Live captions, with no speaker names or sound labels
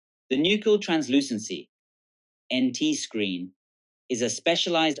The Nuchal Translucency (NT) screen is a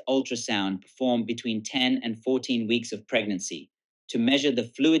specialized ultrasound performed between 10 and 14 weeks of pregnancy to measure the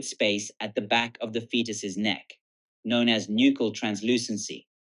fluid space at the back of the fetus's neck, known as nuchal translucency.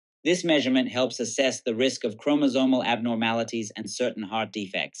 This measurement helps assess the risk of chromosomal abnormalities and certain heart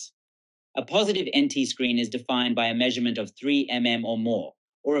defects. A positive NT screen is defined by a measurement of 3 mm or more,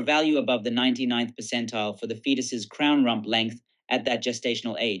 or a value above the 99th percentile for the fetus's crown-rump length at that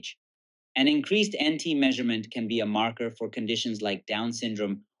gestational age. An increased NT measurement can be a marker for conditions like Down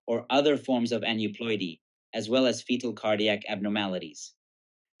syndrome or other forms of aneuploidy, as well as fetal cardiac abnormalities.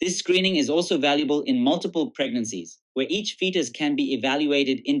 This screening is also valuable in multiple pregnancies, where each fetus can be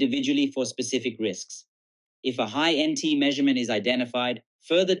evaluated individually for specific risks. If a high NT measurement is identified,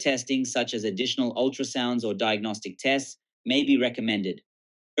 further testing such as additional ultrasounds or diagnostic tests may be recommended.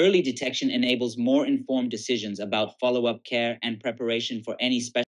 Early detection enables more informed decisions about follow-up care and preparation for any special